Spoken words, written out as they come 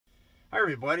Hi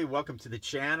everybody, welcome to the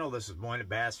channel. This is Moyna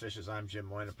Bass Fishers. I'm Jim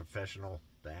Moyna, professional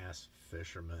bass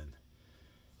fisherman.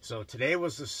 So today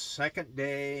was the second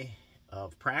day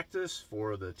of practice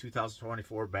for the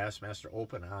 2024 Bassmaster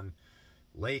Open on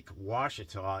Lake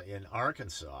Ouachita in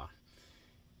Arkansas.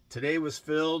 Today was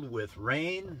filled with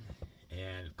rain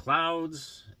and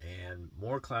clouds and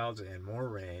more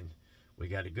rain. We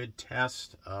got a good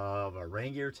test of our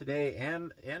rain gear today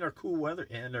and our cool weather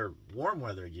and our warm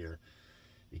weather gear,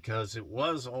 because it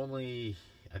was only,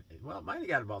 well, it might have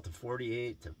got about to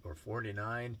 48 or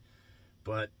 49,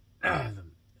 but I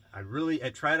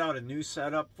tried out a new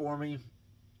setup for me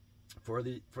for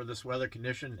this weather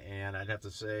condition, and I'd have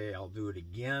to say I'll do it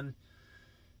again.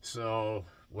 So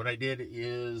what I did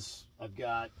is I've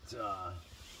got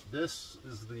this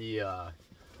is the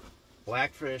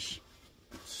Blackfish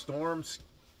Storm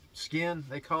Skin,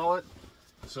 they call it.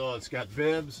 So it's got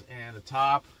bibs and a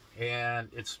top, and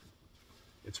it's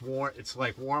warm. It's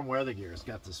like warm weather gear. It's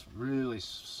got this really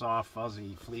soft,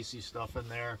 fuzzy, fleecy stuff in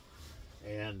there,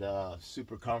 and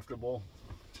super comfortable.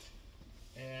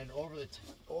 And over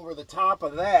the top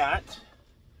of that,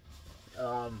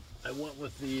 I went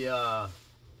with the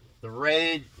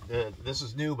Rage. This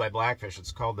is new by Blackfish.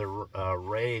 It's called the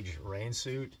Rage rain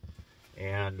suit,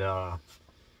 and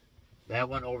that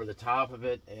went over the top of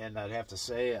it. And I'd have to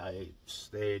say I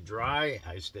stayed dry.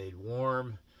 I stayed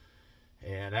warm.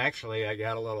 And actually, I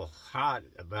got a little hot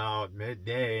about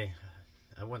midday.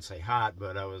 I wouldn't say hot,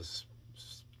 but I was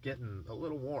getting a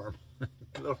little warm,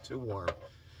 a little too warm.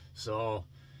 So,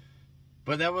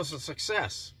 but that was a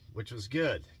success, which was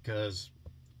good, because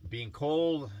being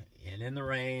cold and in the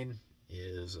rain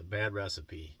is a bad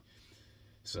recipe.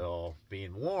 So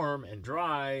being warm and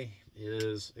dry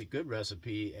is a good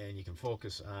recipe, and you can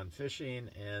focus on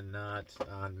fishing and not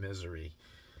on misery.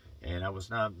 And I was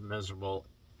not miserable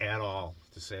at all,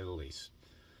 to say the least.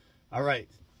 All right,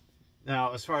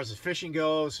 now as far as the fishing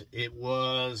goes,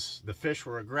 the fish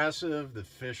were aggressive, the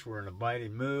fish were in a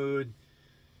biting mood.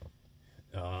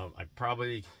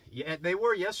 They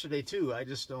were yesterday too. I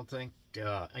just don't think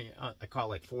I caught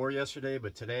like 4 yesterday,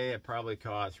 but today I probably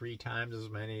caught 3 times as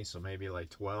many, so maybe like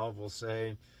 12, we'll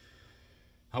say.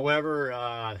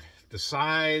 However, the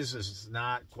size is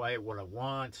not quite what I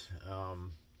want.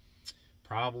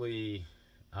 Probably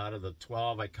out of the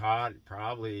 12 I caught,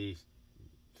 probably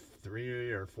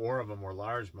 3 or 4 of them were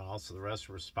largemouth, so the rest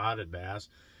were spotted bass.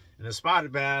 And the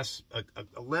spotted bass, a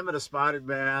limit of spotted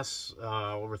bass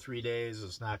over 3 days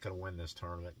is not going to win this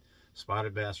tournament.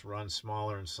 Spotted bass run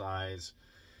smaller in size,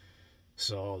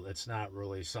 so it's not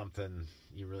really something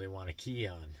you really want to key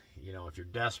on. You know, if you're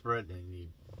desperate and you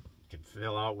can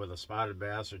fill out with a spotted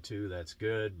bass or 2, that's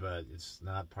good, but it's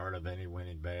not part of any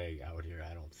winning bag out here,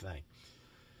 I don't think.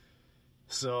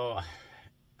 So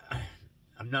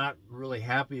I'm not really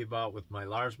happy with my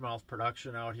largemouth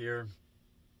production out here.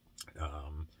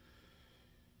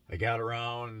 I got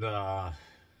around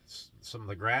some of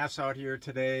the grass out here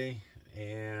today,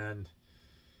 and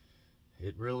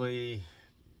it really,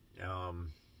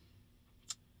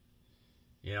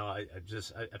 you know, I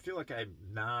feel like I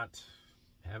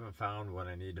haven't found what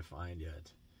I need to find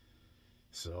yet.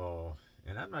 So,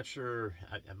 and I'm not sure,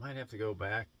 I might have to go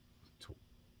back to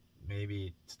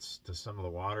maybe to some of the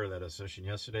water that I was fishing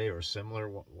yesterday, or similar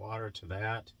water to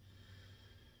that,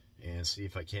 and see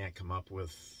if I can't come up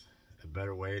with a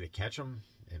better way to catch them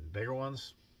in bigger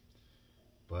ones.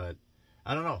 But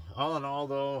I don't know. All in all,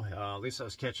 though, at least I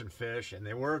was catching fish, and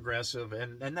they were aggressive,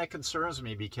 and that concerns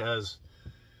me, because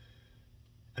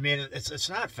I mean, it's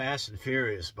not fast and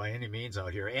furious by any means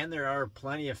out here, and there are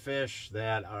plenty of fish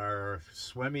that are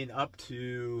swimming up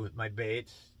to my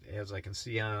bait, as I can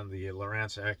see on the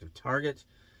Lowrance Active Target.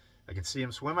 I can see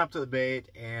them swim up to the bait,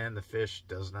 and the fish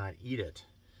does not eat it.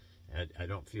 I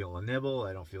don't feel a nibble,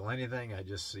 I don't feel anything. I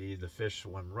just see the fish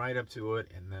swim right up to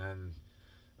it, and then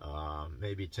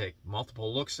maybe take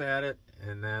multiple looks at it,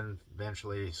 and then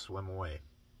eventually swim away.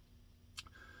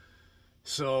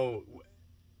 So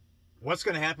what's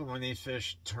going to happen when these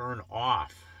fish turn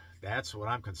off? That's what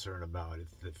I'm concerned about.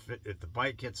 If the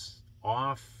bite gets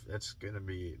off, that's going to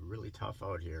be really tough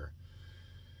out here.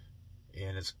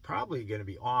 And it's probably going to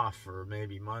be off for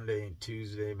maybe Monday and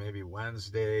Tuesday, maybe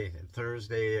Wednesday and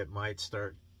Thursday. It might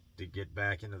start to get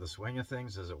back into the swing of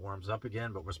things as it warms up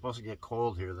again, but we're supposed to get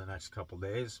cold here the next couple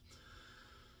days.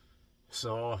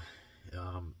 So,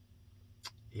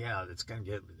 yeah,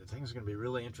 things are going to be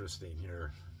really interesting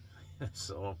here.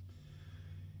 So,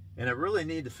 and I really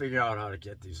need to figure out how to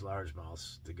get these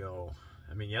largemouths to go.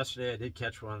 I mean, yesterday I did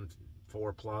catch one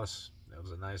 4+. That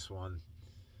was a nice one.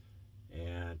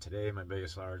 And today my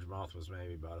biggest largemouth was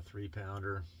maybe about a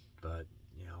 3-pounder. But,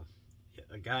 you know,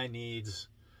 a guy needs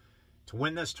to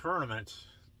win this tournament.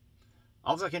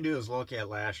 All I can do is look at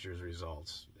last year's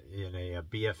results in a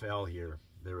BFL here.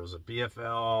 There was a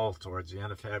BFL towards the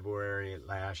end of February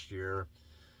last year.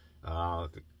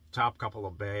 The top couple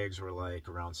of bags were like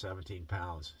around 17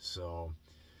 pounds. So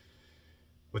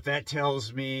what that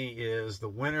tells me is the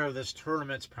winner of this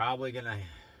tournament's probably going to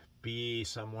be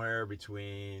somewhere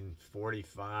between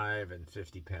 45 and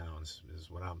 50 pounds is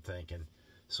what I'm thinking.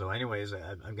 So anyways,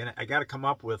 I got to come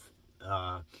up with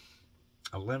a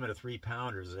limit of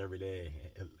 3-pounders every day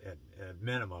at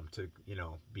minimum to, you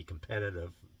know, be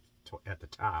competitive at the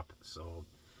top. So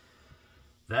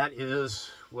that is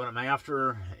what I'm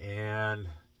after, and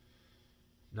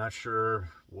not sure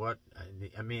what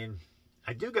I mean.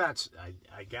 I do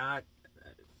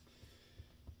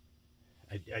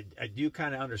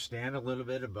kind of understand a little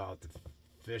bit about the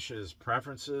fish's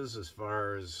preferences as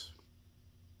far as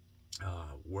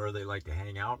where they like to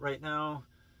hang out right now.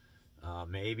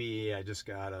 Maybe I just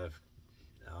gotta,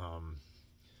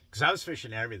 because I was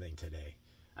fishing everything today.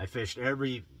 I fished I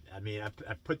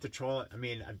put the troll,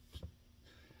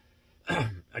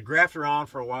 I graphed around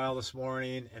for a while this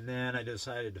morning, and then I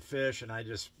decided to fish, and I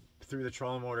just threw the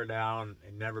trolling motor down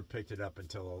and never picked it up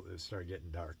until it started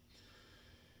getting dark.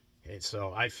 And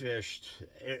so I fished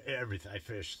everything. I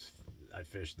fished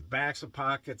the backs of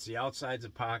pockets, the outsides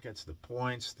of pockets, the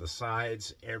points, the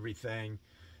sides, everything.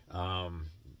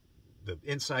 The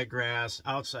inside grass,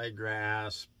 outside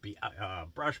grass,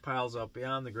 brush piles up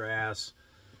beyond the grass.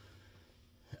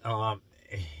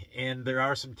 And there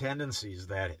are some tendencies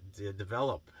that did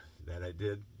develop that I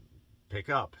did pick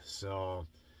up. So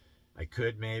I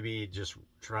could maybe just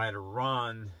try to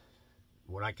run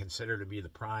what I consider to be the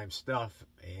prime stuff,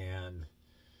 and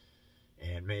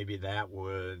maybe that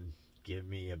would give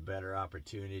me a better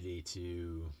opportunity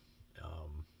to,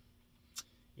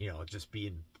 you know, just be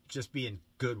in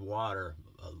good water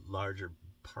a larger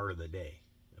part of the day,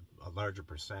 a larger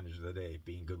percentage of the day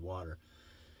being good water.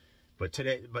 But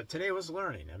today was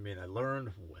learning. I mean, I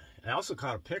learned. I also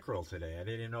caught a pickerel today. I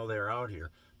didn't even know they were out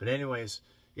here. But anyways,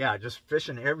 yeah, just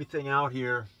fishing everything out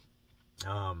here.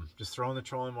 Just throwing the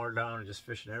trolling motor down and just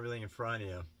fishing everything in front of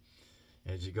you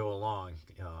as you go along.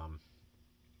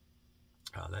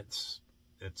 That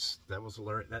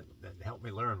helped me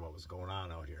learn what was going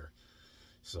on out here.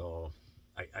 So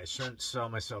I shouldn't sell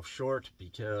myself short,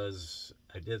 because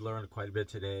I did learn quite a bit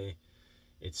today.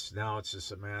 It's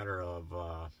just a matter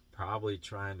of probably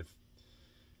trying to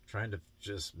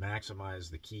just maximize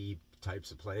the key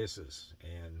types of places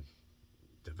and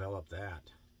develop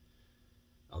that.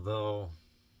 Although,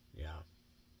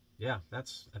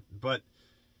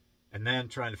 and then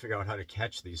trying to figure out how to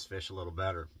catch these fish a little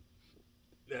better.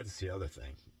 That's the other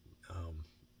thing.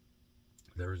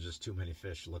 There was just too many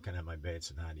fish looking at my baits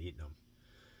and not eating them.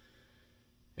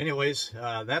 Anyways,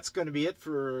 that's going to be it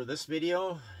for this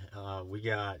video. We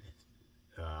got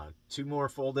 2 more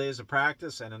full days of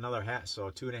practice and another so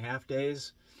 2.5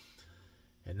 days.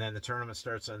 And then the tournament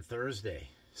starts on Thursday.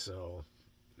 So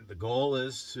the goal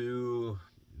is to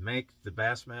make the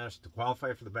Bassmaster, to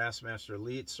qualify for the Bassmaster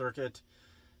Elite Circuit.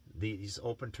 These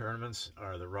open tournaments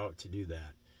are the route to do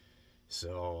that.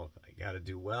 So I got to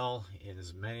do well in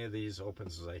as many of these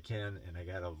opens as I can, and I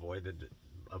got to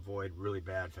avoid really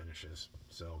bad finishes.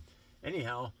 So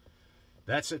anyhow,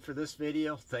 that's it for this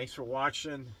video. Thanks for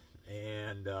watching.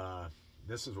 And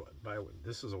this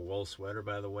is a wool sweater,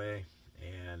 by the way,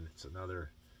 and it's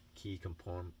another key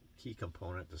component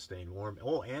to staying warm.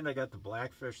 Oh, and I got the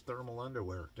Blackfish thermal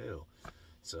underwear too.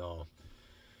 So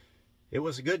it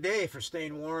was a good day for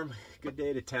staying warm. Good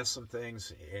day to test some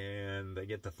things, and I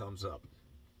get the thumbs up.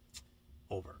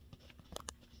 Over.